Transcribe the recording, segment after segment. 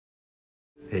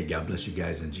Hey, God bless you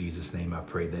guys in Jesus' name. I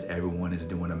pray that everyone is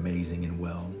doing amazing and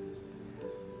well.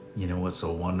 You know what's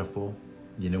so wonderful?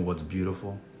 You know what's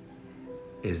beautiful?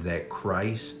 Is that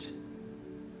Christ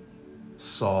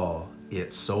saw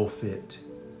it so fit,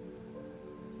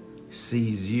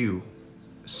 sees you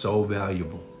so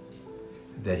valuable,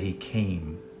 that he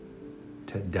came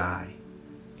to die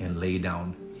and lay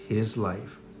down his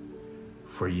life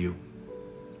for you.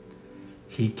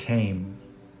 He came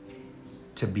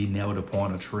to be nailed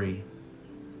upon a tree,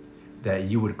 that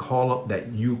you would call up,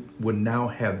 that you would now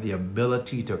have the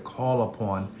ability to call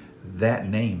upon that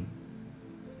name,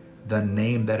 the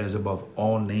name that is above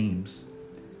all names,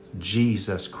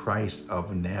 Jesus Christ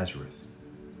of Nazareth.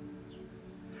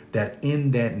 That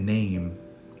in that name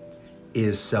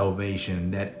is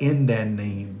salvation, that in that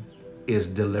name is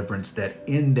deliverance, that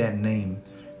in that name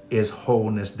is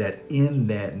wholeness, that in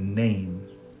that name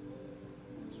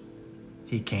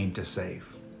he came to save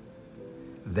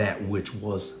that which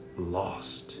was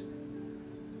lost,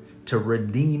 to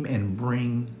redeem and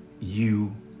bring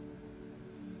you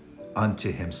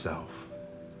unto himself,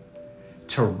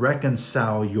 to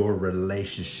reconcile your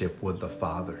relationship with the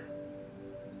Father,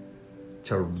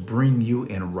 to bring you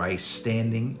in right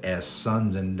standing as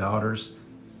sons and daughters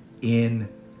in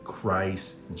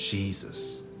Christ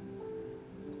Jesus.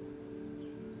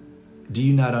 Do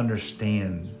you not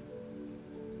understand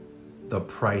the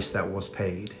price that was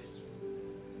paid?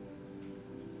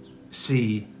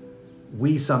 See,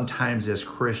 we sometimes as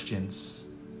Christians,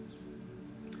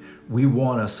 we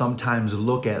want to sometimes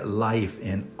look at life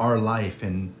and our life,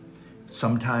 and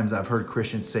sometimes I've heard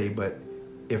Christians say, but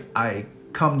if I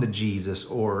come to Jesus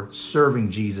or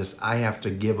serving Jesus, I have to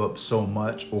give up so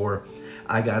much, or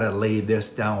I got to lay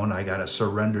this down, I got to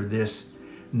surrender this,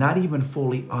 not even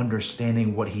fully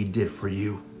understanding what he did for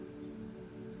you.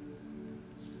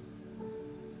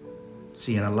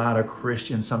 See, and a lot of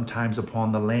Christians sometimes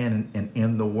upon the land and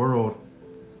in the world,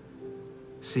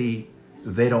 see,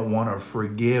 they don't want to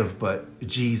forgive, but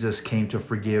Jesus came to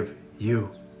forgive you.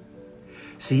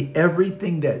 See,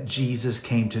 everything that Jesus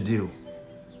came to do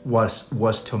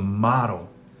was to model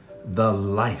the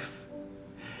life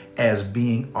as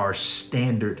being our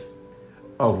standard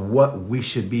of what we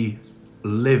should be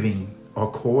living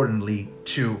accordingly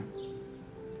to.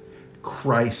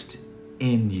 Christ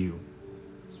in you,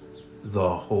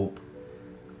 the hope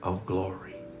of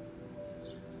glory,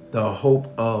 the hope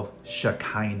of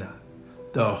Shekinah,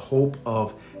 the hope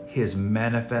of his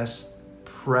manifest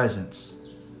presence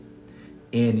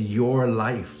in your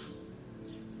life,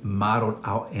 modeled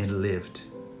out and lived,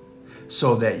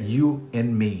 so that you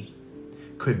and me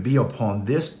could be upon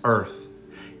this earth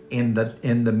in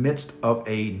the midst of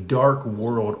a dark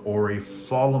world or a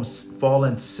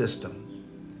fallen system.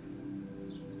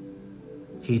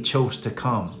 He chose to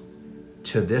come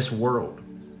to this world,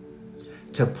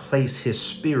 to place his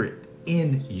spirit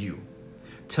in you,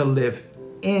 to live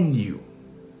in you,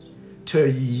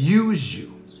 to use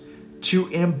you, to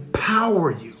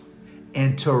empower you,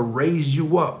 and to raise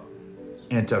you up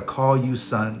and to call you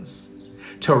sons,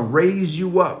 to raise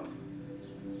you up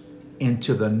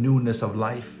into the newness of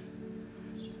life,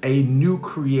 a new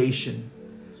creation,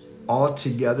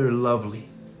 altogether lovely.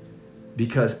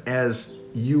 Because as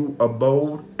you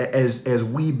abode, as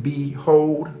we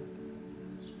behold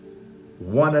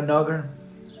one another,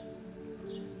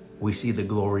 we see the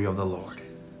glory of the Lord.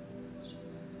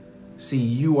 See,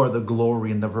 you are the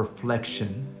glory and the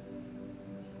reflection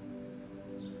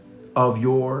of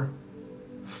your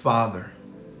Father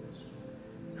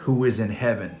who is in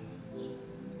heaven.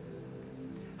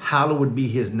 Hallowed be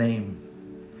his name.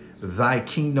 Thy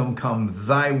kingdom come,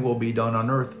 thy will be done on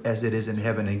earth as it is in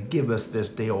heaven. And give us this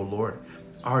day, O Lord,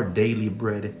 our daily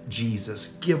bread,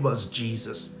 Jesus. Give us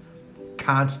Jesus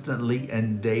constantly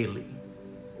and daily.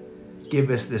 Give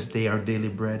us this day our daily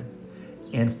bread,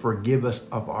 and forgive us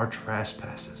of our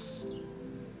trespasses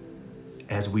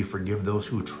as we forgive those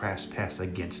who trespass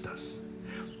against us.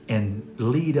 And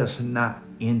lead us not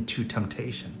into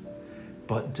temptation,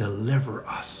 but deliver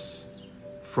us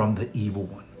from the evil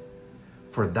one.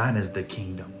 For thine is the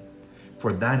kingdom,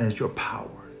 for thine is your power,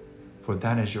 for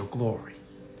thine is your glory,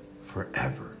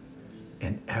 forever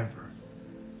and ever.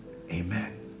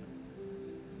 Amen.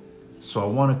 So I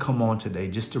want to come on today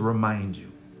just to remind you,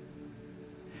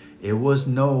 it was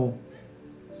no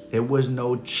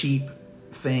cheap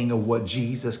thing of what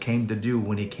Jesus came to do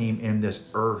when he came in this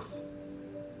earth,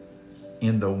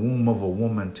 in the womb of a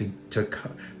woman, to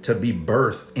be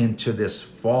birthed into this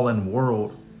fallen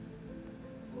world,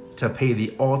 to pay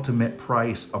the ultimate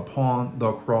price upon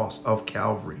the cross of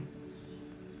Calvary,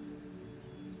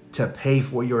 to pay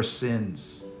for your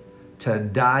sins, to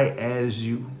die as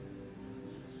you,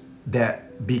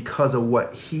 that because of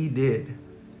what he did,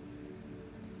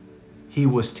 he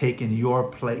was taking your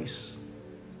place,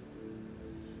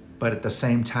 but at the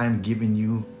same time giving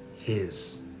you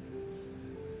his.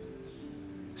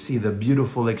 See, the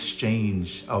beautiful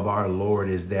exchange of our Lord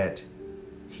is that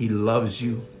he loves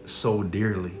you so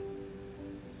dearly,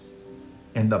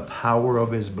 and the power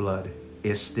of his blood,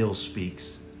 it still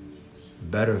speaks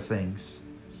better things,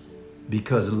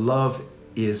 because love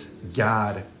is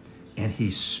God, and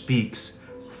he speaks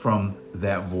from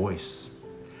that voice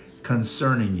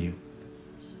concerning you.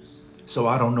 So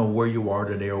I don't know where you are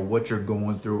today or what you're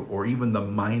going through, or even the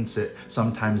mindset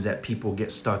sometimes that people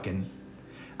get stuck in.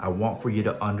 I want for you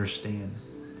to understand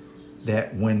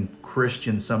that when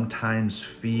Christians sometimes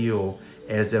feel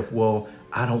as if, well,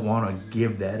 I don't want to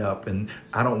give that up, and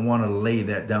I don't want to lay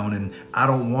that down, and I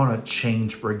don't want to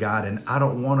change for God, and I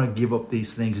don't want to give up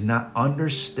these things, not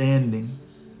understanding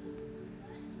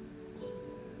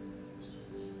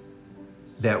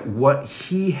that what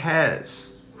he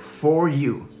has for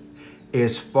you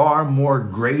is far more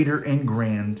greater and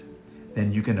grand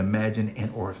than you can imagine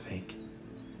and or think.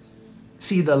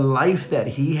 See, the life that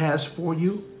he has for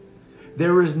you,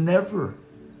 there is never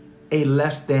a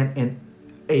less than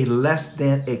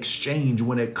exchange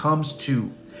when it comes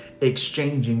to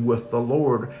exchanging with the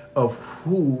Lord of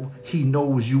who he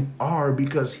knows you are,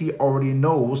 because he already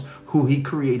knows who he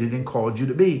created and called you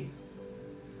to be.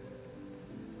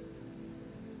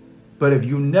 But if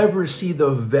you never see the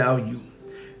value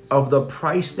of the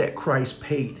price that Christ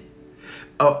paid,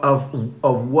 of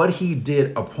what he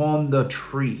did upon the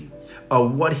tree,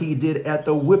 of what he did at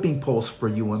the whipping post for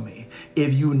you and me,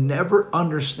 if you never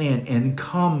understand and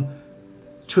come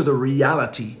to the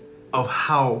reality of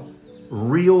how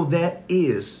real that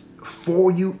is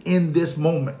for you in this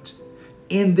moment,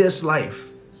 in this life,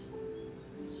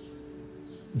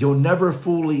 you'll never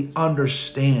fully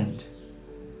understand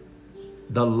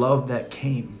the love that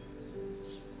came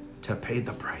to pay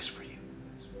the price for you.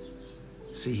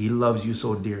 See, he loves you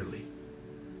so dearly.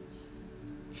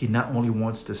 He not only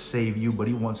wants to save you, but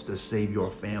he wants to save your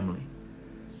family.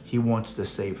 He wants to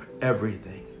save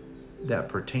everything that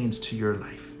pertains to your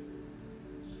life.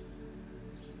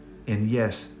 And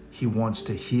yes, he wants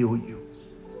to heal you.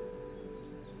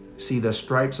 See, the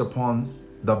stripes upon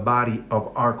the body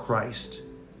of our Christ,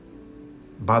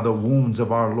 by the wounds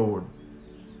of our Lord,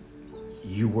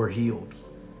 you were healed.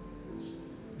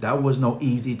 That was no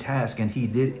easy task, and he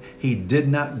did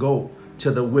not go to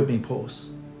the whipping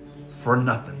post for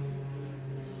nothing.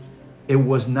 It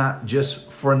was not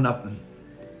just for nothing.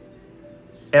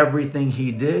 Everything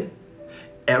he did,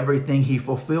 everything he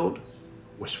fulfilled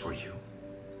was for you.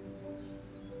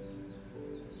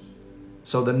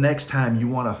 So the next time you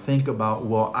want to think about,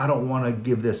 well, I don't want to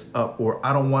give this up, or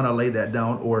I don't want to lay that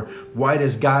down, or why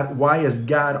is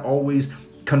God always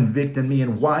convicting me,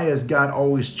 and why is God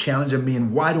always challenging me,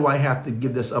 and why do I have to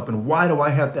give this up, and why do I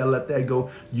have to let that go?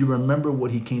 You remember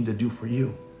what he came to do for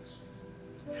you.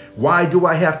 Why do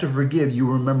I have to forgive?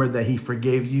 You remember that he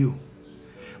forgave you.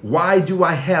 Why do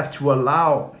I have to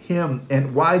allow him,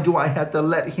 and why do I have to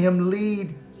let him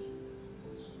lead?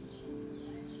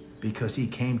 Because he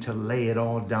came to lay it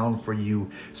all down for you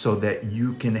so that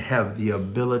you can have the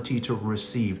ability to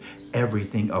receive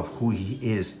everything of who he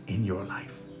is in your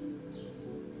life.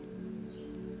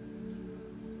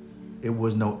 It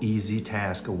was no easy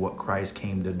task of what Christ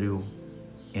came to do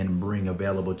and bring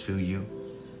available to you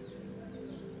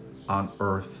on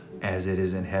earth as it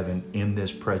is in heaven in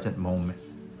this present moment.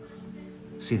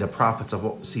 See, the prophets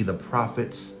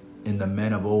and the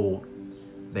men of old,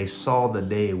 they saw the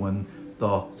day when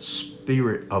the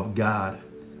Spirit of God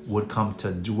would come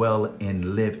to dwell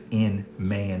and live in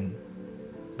man.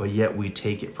 But yet we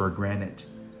take it for granted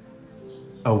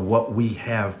of what we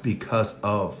have because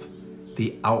of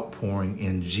the outpouring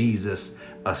in Jesus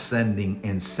ascending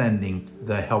and sending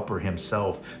the helper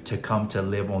himself to come to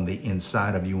live on the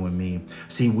inside of you and me.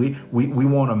 See, we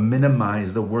want to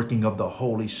minimize the working of the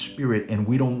Holy Spirit, and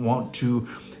we don't want to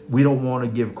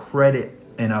give credit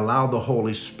and allow the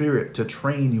Holy Spirit to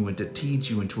train you and to teach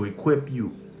you and to equip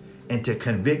you and to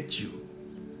convict you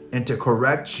and to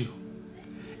correct you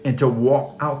and to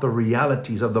walk out the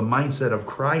realities of the mindset of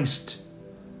Christ.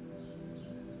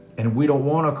 And we don't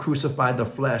want to crucify the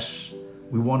flesh.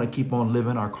 We want to keep on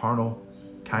living our carnal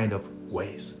kind of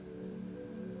ways.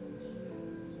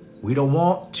 We don't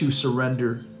want to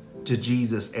surrender to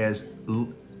Jesus as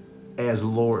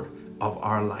Lord of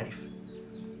our life.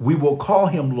 We will call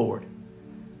him Lord,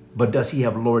 but does he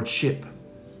have lordship?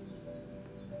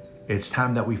 It's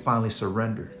time that we finally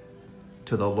surrender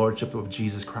to the lordship of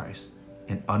Jesus Christ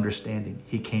and understanding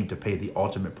he came to pay the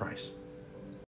ultimate price.